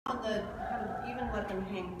even let them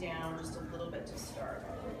hang down just a little bit to start.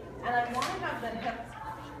 And I want to have the hip,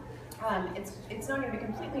 it's not going to be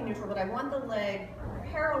completely neutral, but I want the leg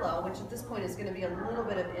parallel, which at this point is going to be a little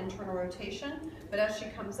bit of internal rotation, but as she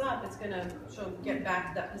comes up, she'll get back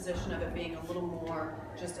to that position of it being a little more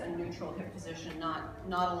just a neutral hip position, not a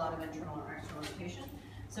lot of internal or external rotation.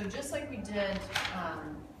 So just like we did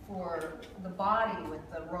for the body with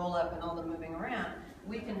the roll up and all the moving around,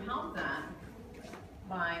 we can help that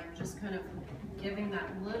by just kind of giving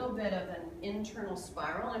that little bit of an internal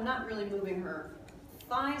spiral. I'm not really moving her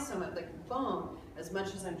thigh so much, like the bone, as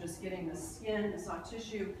much as I'm just getting the skin, the soft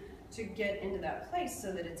tissue, to get into that place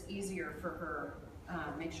so that it's easier for her.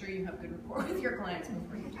 Make sure you have good rapport with your clients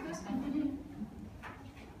before you do this.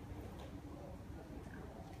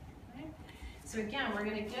 Okay. So again, we're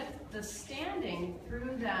going to get the standing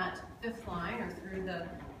through that fifth line, or through the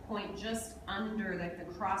point just under the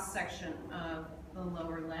cross section of the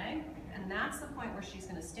lower leg, and that's the point where she's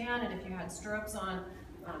going to stand. And if you had stirrups on,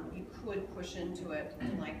 you could push into it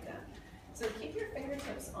like that. So keep your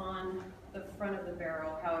fingertips on the front of the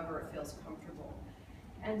barrel, however it feels comfortable,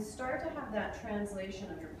 and start to have that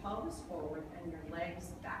translation of your pelvis forward and your legs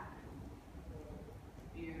back.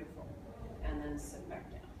 Beautiful. And then sit back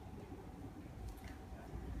down.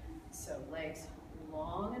 So legs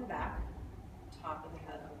long and back, top of the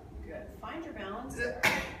head up. Good. Find your balance.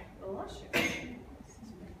 Bless you.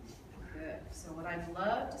 Good. So what I'd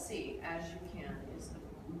love to see, as you can, is the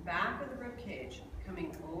back of the rib cage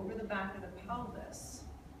coming over the back of the pelvis.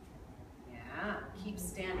 Yeah. Keep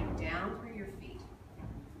standing down through your feet.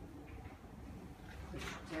 Push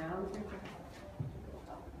down through your feet.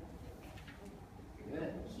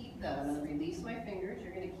 Good. Keep that. I'm going to release my fingers.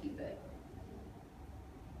 You're going to keep it.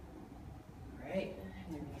 Great.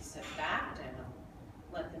 And you're going to sit back down.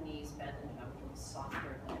 Let the knees bend and have a little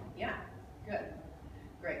softer leg. Yeah. Good.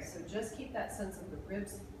 Great. So just keep that sense of the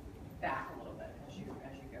ribs back a little bit as you go.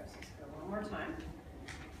 So let's go one more time.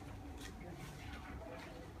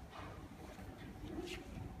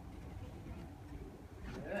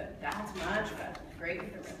 Good. That's much better. Great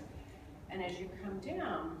with the rib. And as you come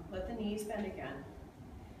down, let the knees bend again.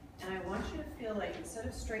 And I want you to feel like, instead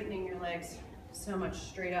of straightening your legs so much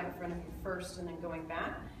straight out in front of you first and then going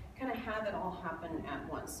back, kind of have it all happen at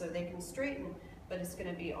once. So they can straighten, but it's going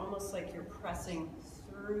to be almost like you're pressing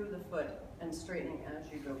through the foot and straightening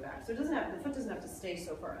as you go back. So the foot doesn't have to stay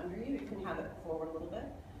so far under you. You can have it forward a little bit.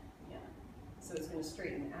 Yeah. So it's going to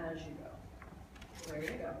straighten as you go. Ready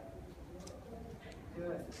to go.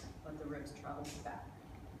 Good. Let the ribs travel back.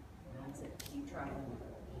 That's it. Keep traveling.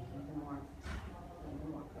 Even more.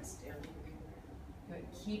 Even more. Press down. Good.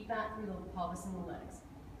 Keep that through the pelvis and the legs.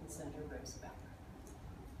 And send your ribs back.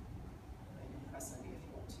 Press on you if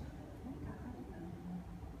you want to.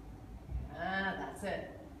 Ah, that's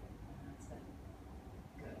it. That's it.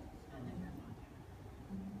 Good. And then come on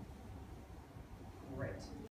down. Great.